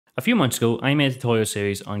A few months ago, I made a tutorial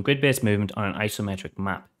series on grid-based movement on an isometric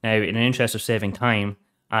map. Now, in the interest of saving time,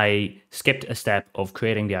 I skipped a step of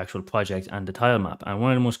creating the actual project and the tile map. And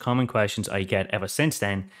one of the most common questions I get ever since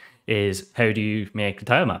then is, how do you make the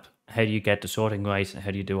tile map? How do you get the sorting right?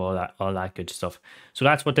 How do you do all that good stuff? So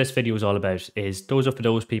that's what this video is all about. Those are for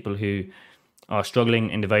those people who are struggling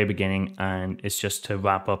in the very beginning, and it's just to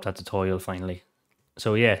wrap up that tutorial finally.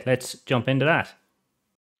 So yeah, let's jump into that.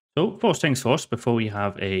 So first things first, before we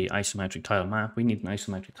have a isometric tile map, we need an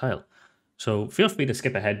isometric tile. So feel free to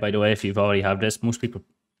skip ahead, by the way, if you've already have this. Most people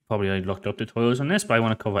probably already looked up tutorials on this, but I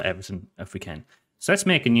want to cover everything if we can. So let's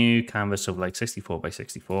make a new canvas of like 64 by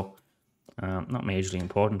 64. Not majorly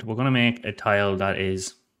important. We're going to make a tile that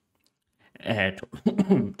is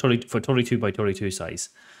 32 by 32 size.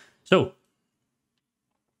 So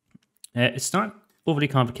it's not overly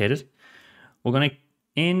complicated. We're going to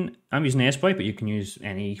I'm using Airsprite, but you can use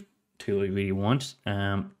any tool you really want.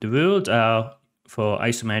 The rules are for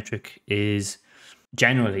isometric is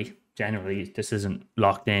generally, this isn't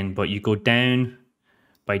locked in, but you go down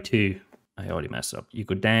by 2. I already messed up. You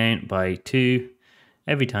go down by 2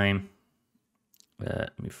 every time.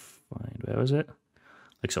 Let me find, where was it?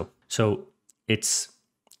 Like so. So it's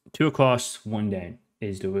 2 across, 1 down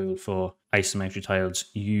is the rule for isometric tiles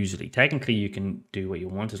usually. Technically, you can do what you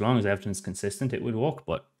want as long as everything's consistent, it would work,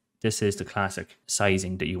 but this is the classic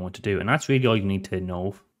sizing that you want to do. And that's really all you need to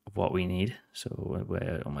know of what we need. So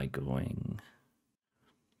where am I going?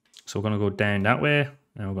 So we're going to go down that way,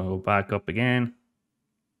 and we're going to go back up again.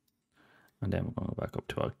 And then we're going to go back up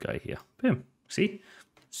to our guy here. Boom. See?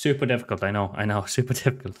 Super difficult, I know, super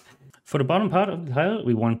difficult. For the bottom part of the tile,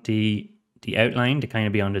 we want the outline to kind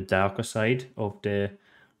of be on the darker side of the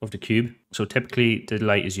cube. So typically the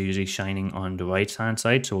light is usually shining on the right hand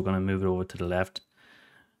side, so we're going to move it over to the left.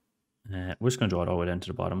 We're just going to draw it all the way down to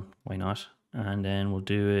the bottom, why not? And then we'll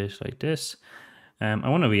do it like this. I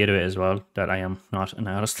want to reiterate as well that I am not an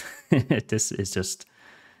artist. This is just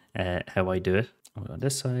how I do it. I'll go on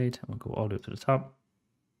this side, and we'll go all the way to the top,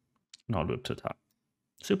 and all the way to the top.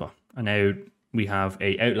 Super. And now we have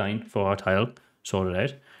a outline for our tile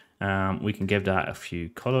sorted out. We can give that a few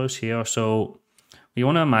colors here. So we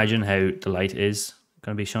want to imagine how the light is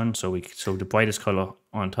going to be shown. So the brightest color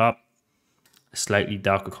on top, a slightly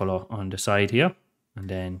darker color on the side here, and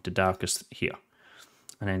then the darkest here.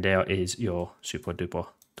 And then there is your super duper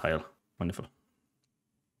tile. Wonderful.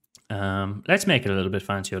 Let's make it a little bit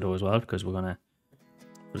fancier though as well, because we're going to,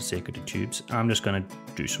 for the sake of the tubes, I'm just going to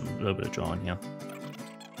do a little bit of drawing here.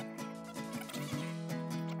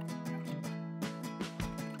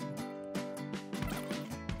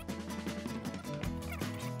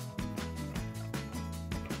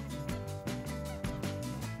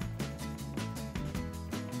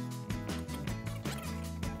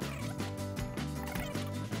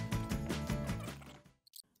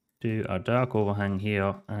 Do our dark overhang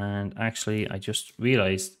here, and actually I just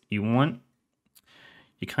realized you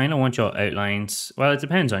kind of want your outlines, well, it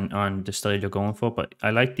depends on the style you're going for, but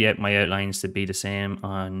I like my outlines to be the same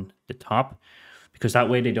on the top, because that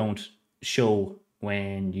way they don't show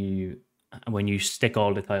when you stick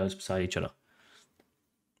all the tiles beside each other.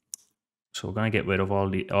 So we're going to get rid of all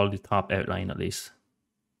the top outline, at least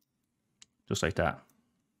just like that.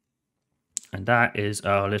 And that is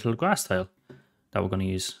our little grass tile that we're going to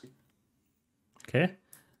use. Okay,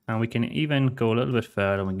 and we can even go a little bit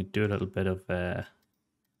further. We can do a little bit of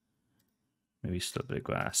maybe still a bit of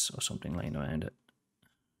grass or something lying around it.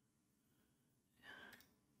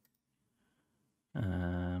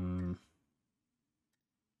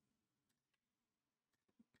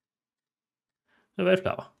 A red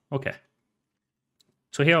flower. Okay.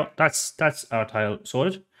 So here, that's our tile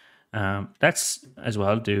sorted. Let's as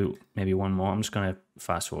well do maybe one more. I'm just going to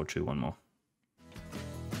fast forward through one more.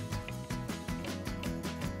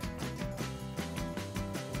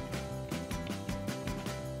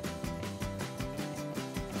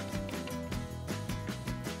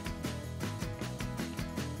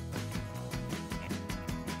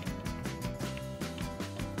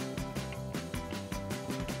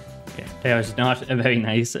 There's not a very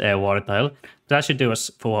nice water tile. That should do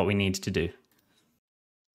us for what we need to do.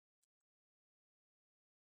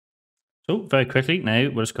 So very quickly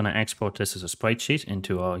now, we're just going to export this as a sprite sheet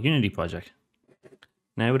into our Unity project.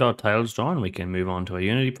 Now with our tiles drawn, we can move on to our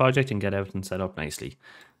Unity project and get everything set up nicely.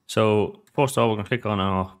 So first of all, we're going to click on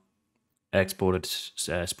our exported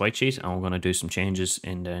sprite sheet, and we're going to do some changes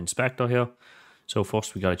in the inspector here. So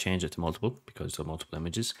first we got to change it to multiple, because there are multiple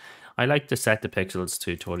images. I like to set the pixels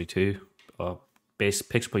to 32, or base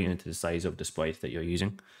pixel per unit to the size of the sprite that you're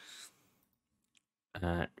using.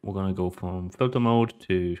 We're going to go from filter mode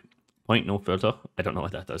to point no filter. I don't know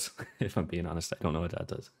what that does. If I'm being honest, I don't know what that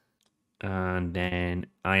does. And then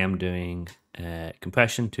I am doing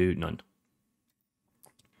compression to none.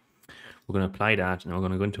 We're going to apply that, and we're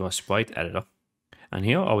going to go into our sprite editor. And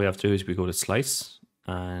here, all we have to do is we go to slice,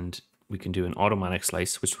 and we can do an automatic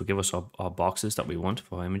slice, which will give us our boxes that we want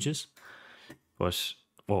for our images. But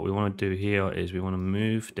what we want to do here is we want to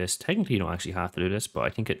move this. Technically, you don't actually have to do this, but I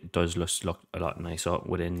think it does look a lot nicer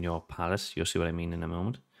within your palette. You'll see what I mean in a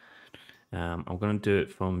moment. I'm going to do it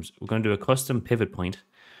from, we're going to do a custom pivot point.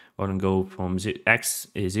 We're going to go from X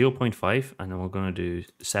is 0.5, and then we're going to do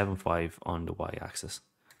 7.5 on the Y axis.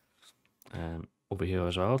 Over here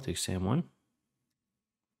as well, take the same one.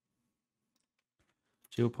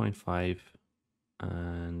 0.5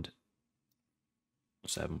 and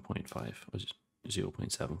 7.5, or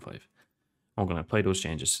 0.75. I'm going to apply those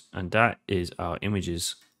changes, and that is our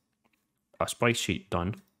images, our sprite sheet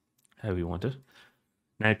done, how we want it.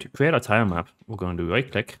 Now to create our tile map, we're going to do right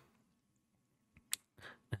click,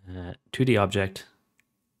 to the object,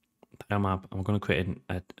 tile map, and we're going to create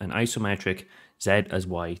an isometric Z as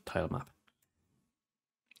Y tile map.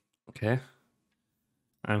 Okay.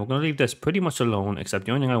 And we're going to leave this pretty much alone, except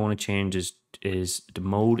the only thing I want to change is the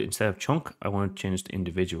mode. Instead of chunk, I want to change to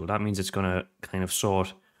individual. That means it's going to kind of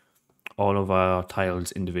sort all of our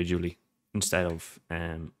tiles individually instead of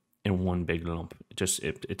in one big lump.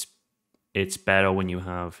 It's better when you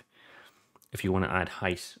have, if you want to add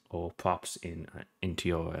height or props into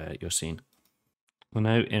your scene. Well,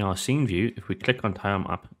 now in our scene view, if we click on tile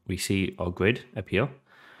map, we see our grid appear,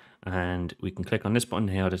 and we can click on this button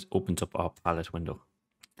here that opens up our palette window.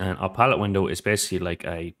 And our palette window is basically like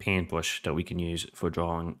a paintbrush that we can use for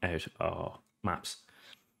drawing out our maps.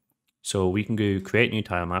 So we can go create new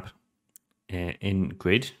tile map. In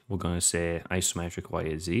grid, we're going to say isometric Y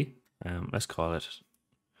is Z. Let's call it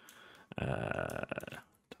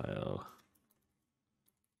tile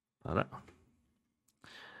palette.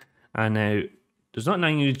 And now there's not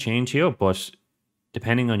nothing you need to change here, but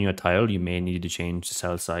depending on your tile, you may need to change the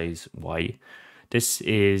cell size Y. This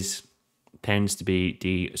tends to be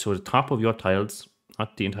the top of your tiles,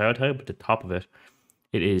 not the entire tile, but the top of it.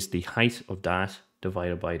 It is the height of that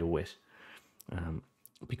divided by the width.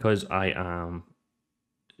 Because I am,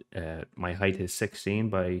 my height is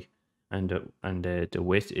 16 and the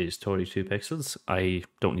width is 32 pixels. I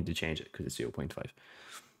don't need to change it because it's 0.5.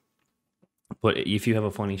 But if you have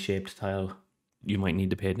a funny shaped tile, you might need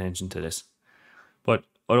to pay attention to this. But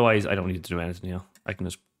otherwise, I don't need to do anything here. I can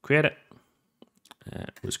just create it.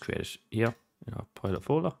 We'll just create it here in our pilot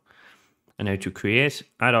folder. And now to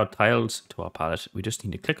add our tiles to our palette, we just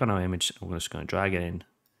need to click on our image, and we're just going to drag it in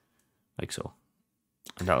like so.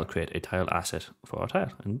 And that'll create a tile asset for our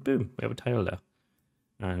tile. And boom, we have a tile there.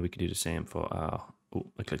 And we can do the same for our, oh,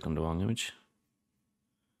 I clicked on the wrong image.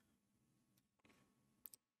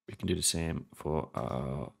 We can do the same for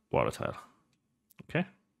our water tile. Okay.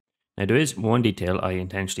 Now there is one detail I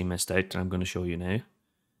intentionally missed out that I'm going to show you now.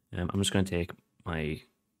 I'm just going to take my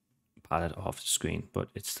palette off the screen, but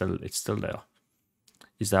it's still there.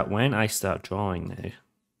 Is that when I start drawing now,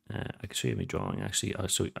 I can show you me drawing actually.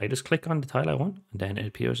 So I just click on the tile I want, and then it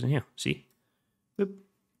appears in here. See? Boop,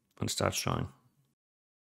 and it starts drawing.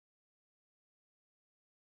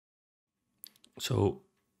 So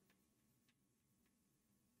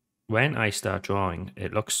when I start drawing,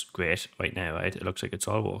 it looks great right now, right? It looks like it's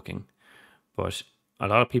all working. But a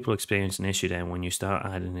lot of people experience an issue then when you start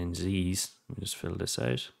adding in Z's. Let me just fill this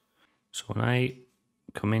out. So when I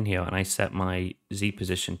come in here and I set my Z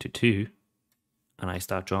position to 2 and I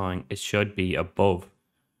start drawing, it should be above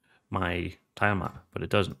my tile map, but it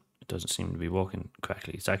doesn't. It doesn't seem to be working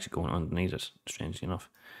correctly. It's actually going underneath it, strangely enough.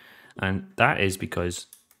 And that is because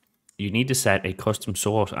you need to set a custom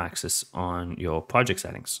sort axis on your project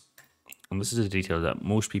settings. And this is a detail that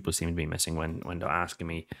most people seem to be missing when they're asking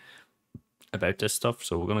me about this stuff.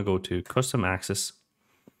 So we're going to go to custom axis.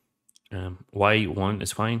 Y1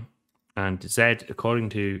 is fine. And Z, according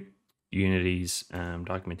to Unity's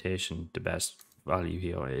documentation, the best value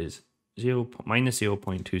here is minus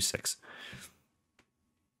 0.26.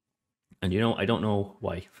 And I don't know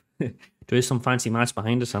why. There is some fancy maths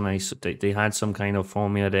behind this, and they had some kind of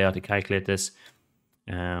formula there to calculate this.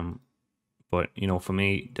 But for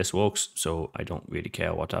me, this works, so I don't really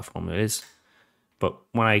care what that formula is. But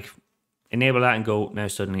when I enable that and go, now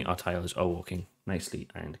suddenly our tiles are working nicely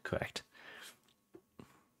and correct.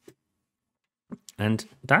 And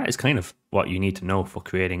that is kind of what you need to know for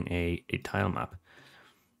creating a tile map.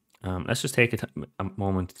 Let's just take a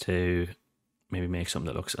moment to maybe make something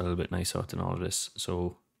that looks a little bit nicer than all of this.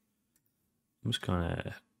 So I'm just going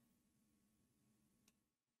to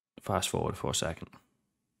fast forward for a second.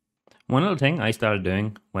 One little thing I started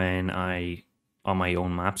doing on my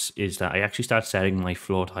own maps is that I actually start setting my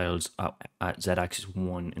floor tiles at z-axis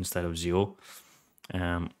 1 instead of 0.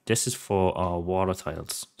 This is for our water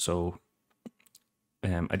tiles, so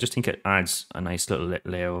I just think it adds a nice little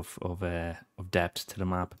layer of depth to the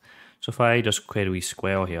map. So if I just create a wee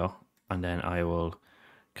square here, and then I will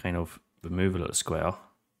kind of remove a little square.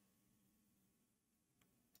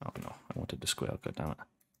 Oh no, I wanted the square, god damn it.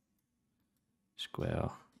 Square,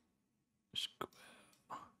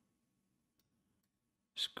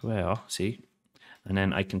 see? And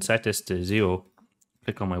then I can set this to 0,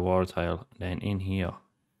 click on my water tile, and then in here,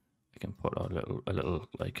 I can put a little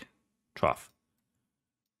like trough.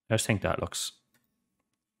 I just think that looks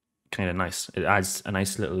kind of nice. It adds a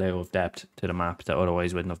nice little layer of depth to the map that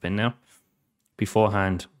otherwise wouldn't have been there.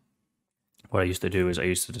 Beforehand, what I used to do is I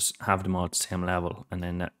used to just have them all at the same level, and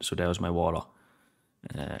then so there was my water.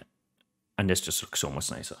 And this just looks so much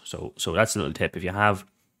nicer. So that's a little tip. If you have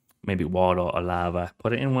maybe water or lava,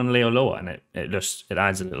 put it in one layer lower, and it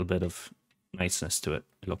adds a little bit of niceness to it.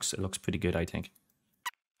 It looks pretty good, I think.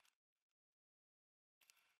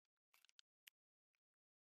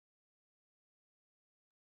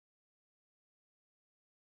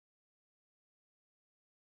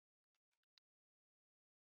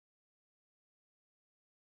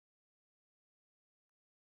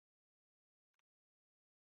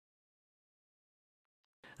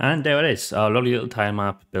 And there it is, our lovely little tile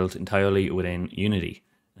map built entirely within Unity.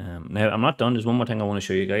 Now, I'm not done. There's one more thing I want to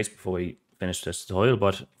show you guys before we finish this tutorial,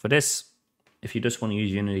 but for this, if you just want to use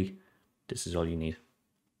Unity, this is all you need.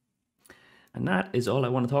 And that is all I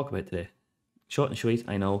want to talk about today. Short and sweet,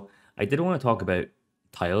 I know. I did want to talk about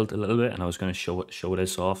tiled a little bit, and I was going to show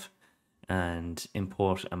this off and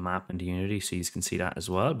import a map into Unity so you can see that as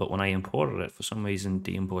well. But when I imported it, for some reason,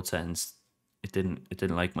 the import settings, it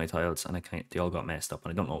didn't like my tiles, and they all got messed up,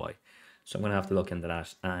 and I don't know why. So I'm gonna have to look into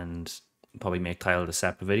that and probably make tiled a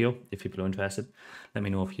separate video if people are interested. Let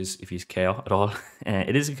me know if you care at all.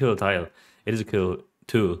 It is a cool tile. It is a cool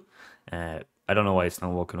tool. I don't know why it's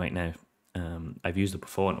not working right now. I've used it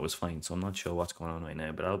before and it was fine, so I'm not sure what's going on right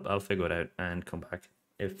now, but I'll figure it out and come back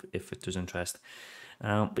if there's interest.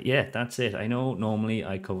 But yeah, that's it. I know normally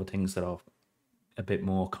I cover things that are a bit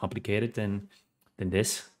more complicated than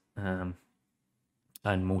this.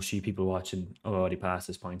 And most of you people watching are already past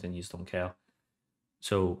this point and you just don't care.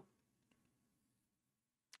 So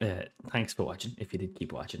thanks for watching, if you did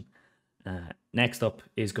keep watching. Next up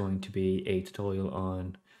is going to be a tutorial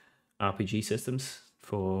on RPG systems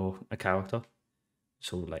for a character.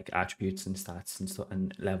 So like attributes and stats and stuff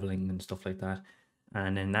and leveling and stuff like that.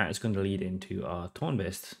 And then that is going to lead into our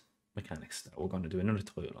turn-based mechanics that we're going to do another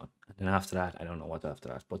tutorial on. And then after that, I don't know what after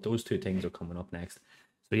that, but those two things are coming up next.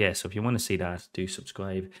 So yeah, so if you want to see that, do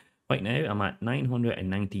subscribe. Right now, I'm at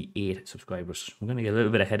 998 subscribers. I'm going to get a little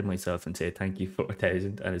bit ahead of myself and say thank you for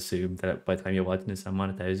 1,000 and assume that by the time you're watching this, I'm on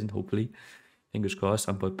 1,000, hopefully. Fingers crossed.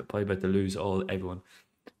 I'm probably about to lose everyone.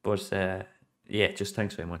 But yeah, just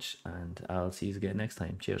thanks very much, and I'll see you again next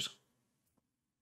time. Cheers.